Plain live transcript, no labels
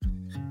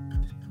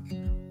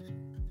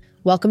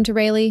Welcome to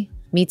Rayleigh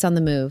Meets on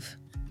the Move.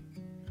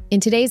 In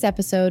today's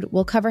episode,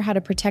 we'll cover how to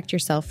protect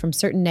yourself from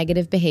certain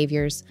negative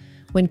behaviors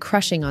when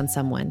crushing on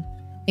someone,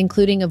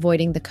 including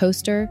avoiding the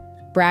coaster,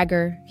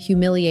 bragger,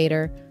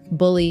 humiliator,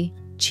 bully,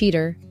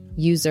 cheater,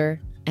 user,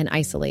 and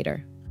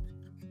isolator.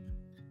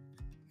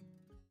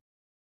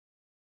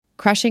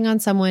 Crushing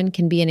on someone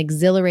can be an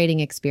exhilarating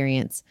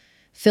experience,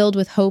 filled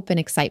with hope and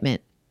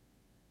excitement.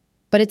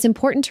 But it's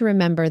important to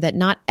remember that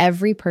not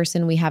every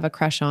person we have a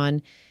crush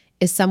on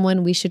is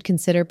someone we should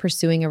consider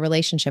pursuing a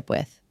relationship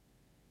with.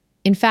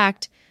 In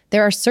fact,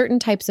 there are certain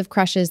types of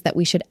crushes that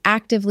we should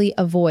actively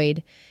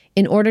avoid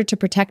in order to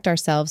protect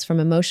ourselves from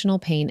emotional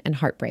pain and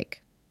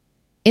heartbreak.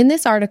 In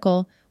this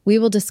article, we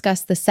will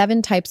discuss the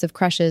 7 types of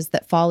crushes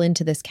that fall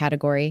into this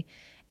category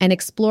and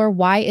explore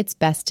why it's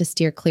best to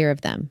steer clear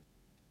of them.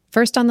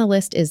 First on the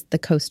list is the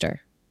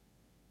coaster.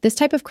 This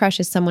type of crush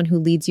is someone who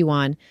leads you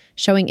on,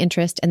 showing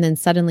interest and then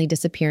suddenly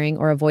disappearing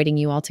or avoiding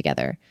you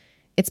altogether.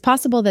 It's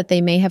possible that they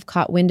may have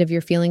caught wind of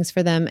your feelings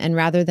for them, and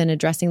rather than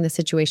addressing the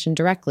situation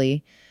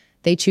directly,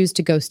 they choose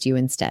to ghost you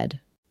instead.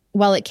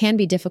 While it can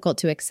be difficult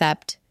to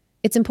accept,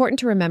 it's important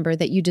to remember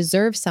that you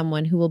deserve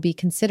someone who will be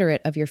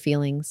considerate of your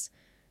feelings,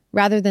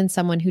 rather than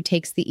someone who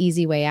takes the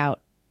easy way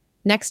out.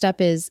 Next up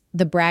is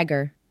the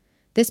bragger.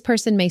 This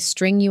person may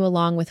string you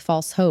along with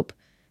false hope,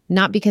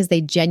 not because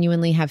they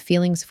genuinely have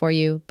feelings for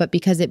you, but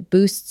because it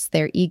boosts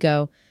their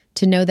ego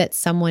to know that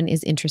someone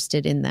is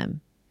interested in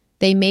them.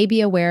 They may be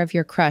aware of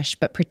your crush,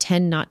 but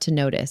pretend not to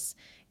notice,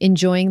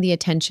 enjoying the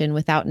attention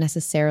without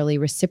necessarily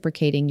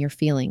reciprocating your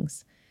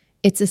feelings.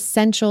 It's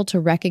essential to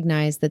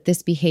recognize that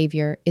this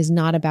behavior is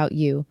not about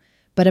you,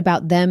 but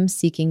about them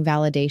seeking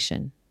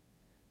validation.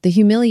 The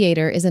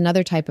humiliator is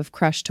another type of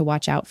crush to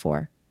watch out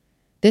for.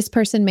 This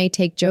person may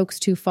take jokes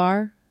too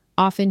far,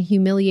 often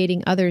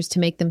humiliating others to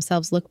make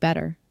themselves look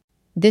better.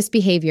 This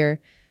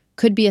behavior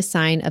could be a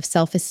sign of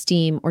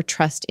self-esteem or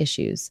trust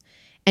issues,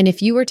 and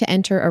if you were to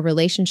enter a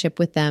relationship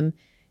with them,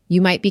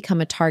 you might become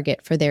a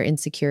target for their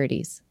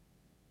insecurities.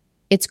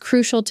 It's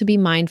crucial to be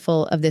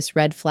mindful of this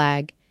red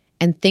flag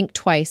and think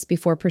twice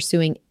before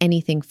pursuing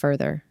anything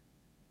further.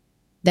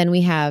 Then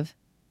we have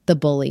the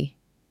bully.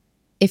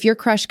 If your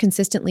crush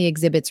consistently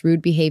exhibits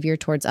rude behavior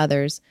towards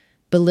others,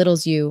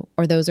 belittles you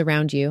or those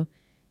around you,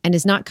 and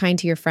is not kind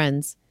to your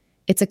friends,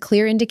 it's a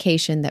clear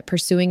indication that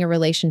pursuing a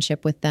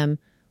relationship with them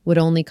would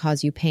only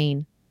cause you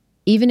pain.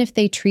 Even if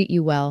they treat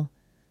you well,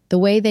 the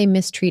way they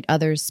mistreat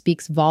others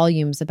speaks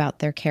volumes about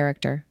their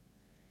character.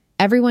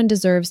 Everyone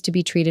deserves to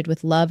be treated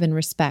with love and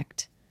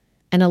respect,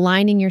 and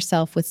aligning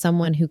yourself with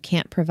someone who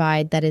can't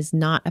provide that is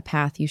not a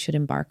path you should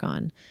embark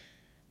on.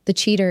 The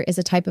cheater is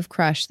a type of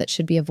crush that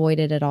should be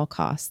avoided at all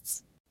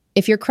costs.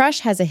 If your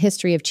crush has a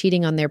history of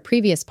cheating on their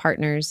previous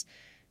partners,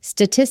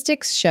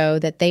 statistics show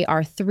that they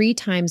are 3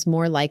 times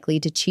more likely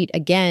to cheat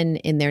again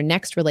in their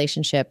next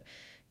relationship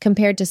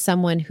compared to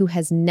someone who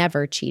has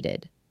never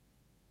cheated.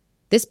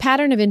 This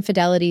pattern of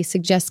infidelity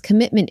suggests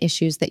commitment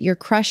issues that your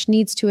crush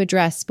needs to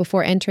address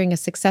before entering a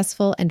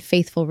successful and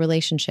faithful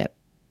relationship.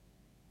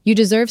 You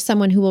deserve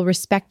someone who will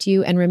respect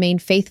you and remain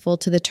faithful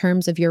to the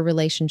terms of your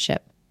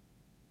relationship.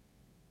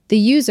 The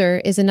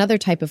user is another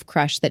type of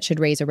crush that should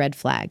raise a red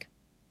flag.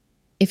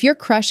 If your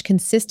crush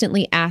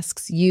consistently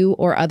asks you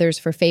or others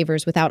for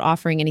favors without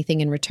offering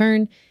anything in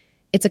return,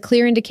 it's a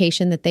clear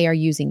indication that they are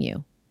using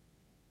you.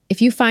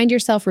 If you find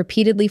yourself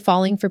repeatedly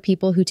falling for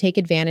people who take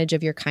advantage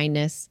of your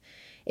kindness,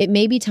 it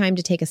may be time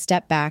to take a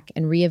step back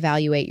and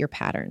reevaluate your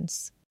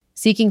patterns.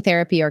 Seeking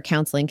therapy or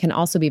counseling can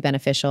also be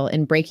beneficial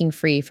in breaking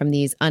free from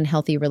these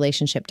unhealthy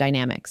relationship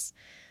dynamics.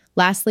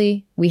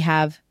 Lastly, we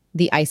have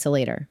the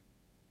isolator.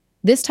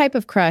 This type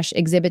of crush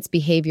exhibits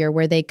behavior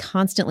where they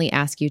constantly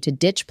ask you to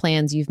ditch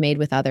plans you've made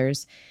with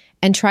others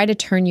and try to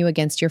turn you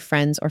against your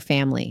friends or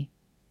family.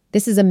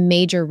 This is a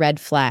major red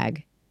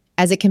flag,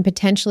 as it can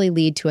potentially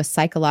lead to a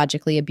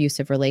psychologically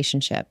abusive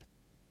relationship.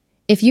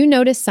 If you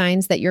notice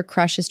signs that your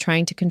crush is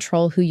trying to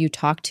control who you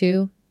talk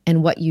to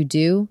and what you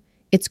do,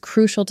 it's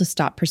crucial to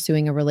stop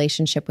pursuing a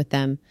relationship with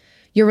them.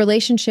 Your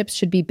relationships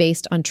should be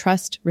based on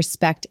trust,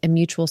 respect, and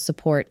mutual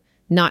support,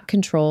 not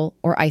control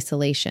or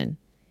isolation.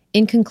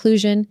 In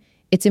conclusion,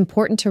 it's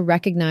important to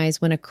recognize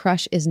when a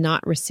crush is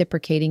not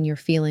reciprocating your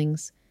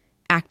feelings,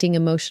 acting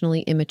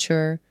emotionally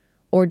immature,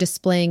 or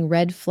displaying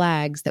red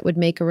flags that would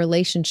make a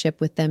relationship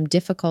with them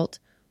difficult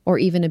or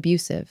even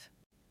abusive.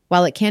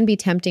 While it can be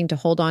tempting to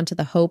hold on to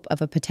the hope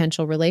of a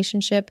potential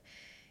relationship,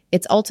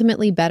 it's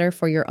ultimately better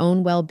for your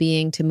own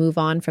well-being to move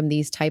on from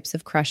these types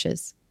of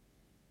crushes.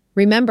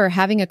 Remember,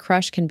 having a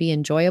crush can be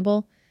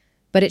enjoyable,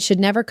 but it should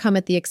never come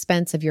at the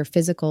expense of your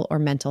physical or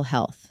mental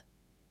health.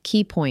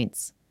 Key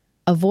points.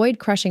 Avoid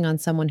crushing on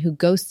someone who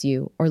ghosts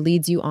you or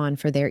leads you on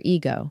for their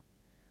ego.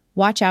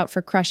 Watch out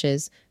for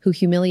crushes who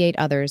humiliate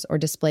others or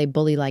display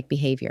bully-like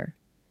behavior.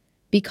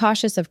 Be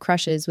cautious of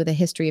crushes with a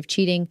history of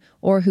cheating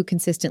or who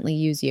consistently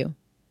use you.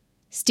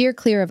 Steer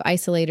clear of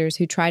isolators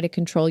who try to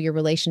control your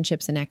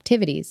relationships and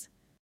activities.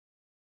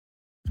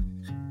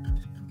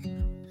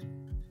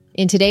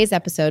 In today's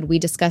episode, we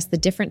discuss the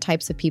different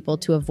types of people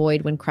to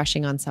avoid when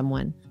crushing on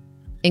someone,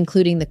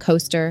 including the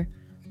coaster,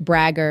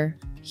 bragger,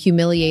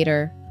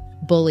 humiliator,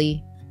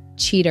 bully,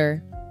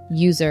 cheater,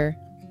 user,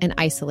 and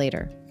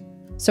isolator.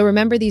 So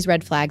remember these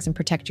red flags and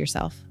protect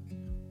yourself.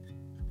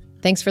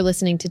 Thanks for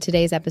listening to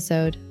today's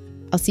episode.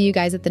 I'll see you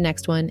guys at the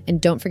next one,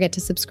 and don't forget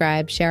to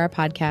subscribe, share our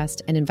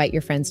podcast, and invite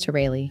your friends to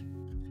Rayleigh.